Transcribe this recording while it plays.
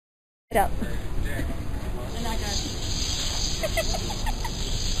Up. They're not good.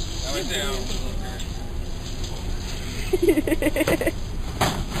 I went down.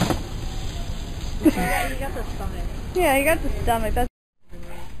 You got the stomach. Yeah, you got the stomach. That's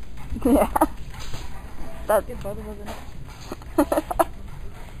yeah. That's Get both of us in it.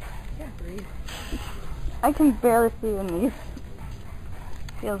 Can't breathe. I can barely see in these.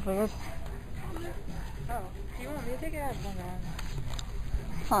 Feels weird. Oh, do you want me to take it? I have one on.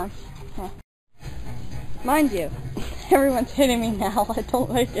 Fine. Yeah. Mind you, everyone's hitting me now. I don't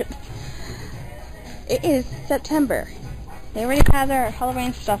like it. It is September. They already have their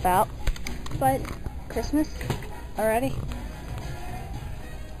Halloween stuff out, but Christmas already.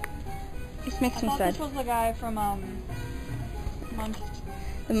 This makes me I thought sad. this was the guy from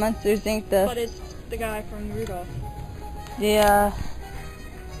The Monsters Inc. But it's the guy from Rudolph.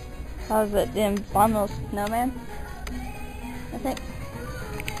 How was it? The Abominable Snowman? I think.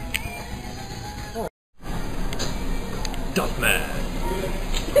 Duff man.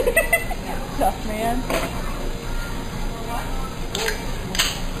 Duff man.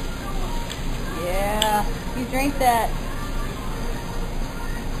 Yeah, you drink that.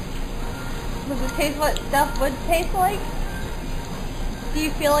 Does it taste what Duff would taste like? Do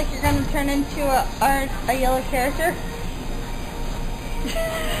you feel like you're going to turn into a yellow character?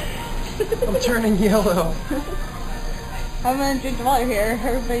 I'm turning yellow. I'm going to drink the water here.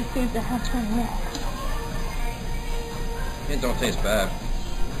 Everybody seems to have turn yellow. It don't taste bad.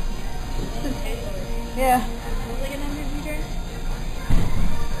 Yeah. It's like an energy drink.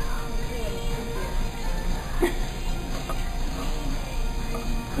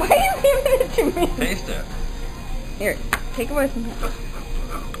 Why are you giving it to me? Taste it. Here, take away some.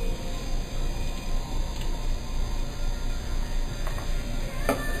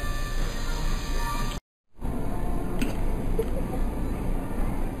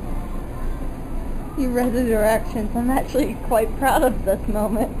 You read the directions. I'm actually quite proud of this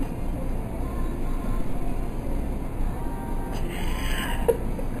moment.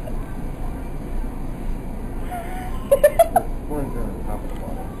 Orange on top of the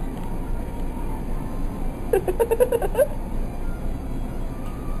bottle.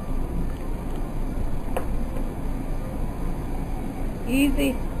 Easy.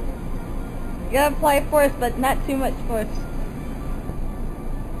 You gotta apply force, but not too much force.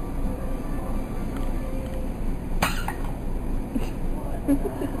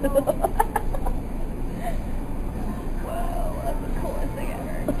 Wow, that's the coolest thing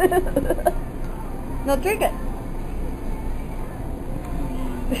ever. No, drink it.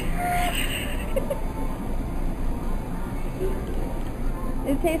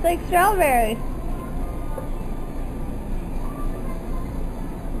 It tastes like strawberries.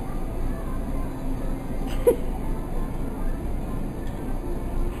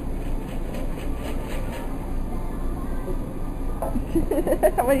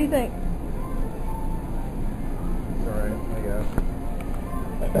 What do you think? It's alright, I guess.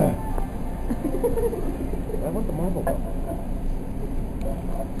 I want the marble one.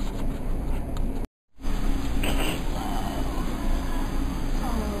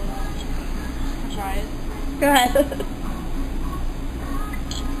 Try it. Go ahead.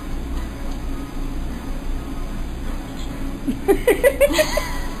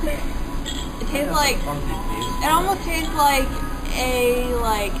 It tastes like, it almost tastes like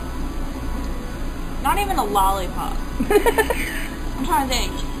not even a lollipop. I'm trying to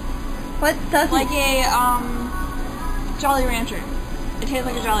think. What does Like a, Jolly Rancher. It tastes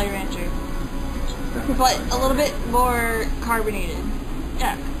like a Jolly Rancher. But a little bit more carbonated.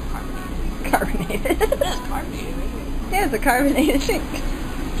 Yeah, carbonated. carbonated? Yeah, it's carbonated. Yeah, it's a carbonated drink. It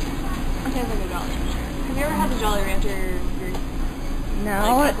tastes like a Jolly Rancher. Have you ever had the Jolly Rancher drink?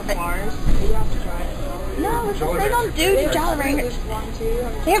 No. Like at the bars? You have to try it. No, they don't do the Jolly Rancher. One, too.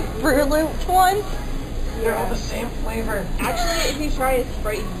 They have Fruit Loops ones. They're all the same flavor. Actually, if you try a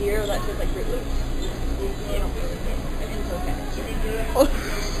Sprite Zero, that tastes like Fruit Loops. You don't really get it. It's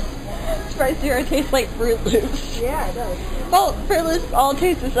okay. Sprite Zero tastes like Fruit Loops. Yeah, it does. Well, Fruit Loops all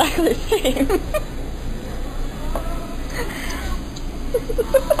taste exactly the same.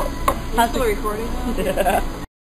 Still recording? Yeah.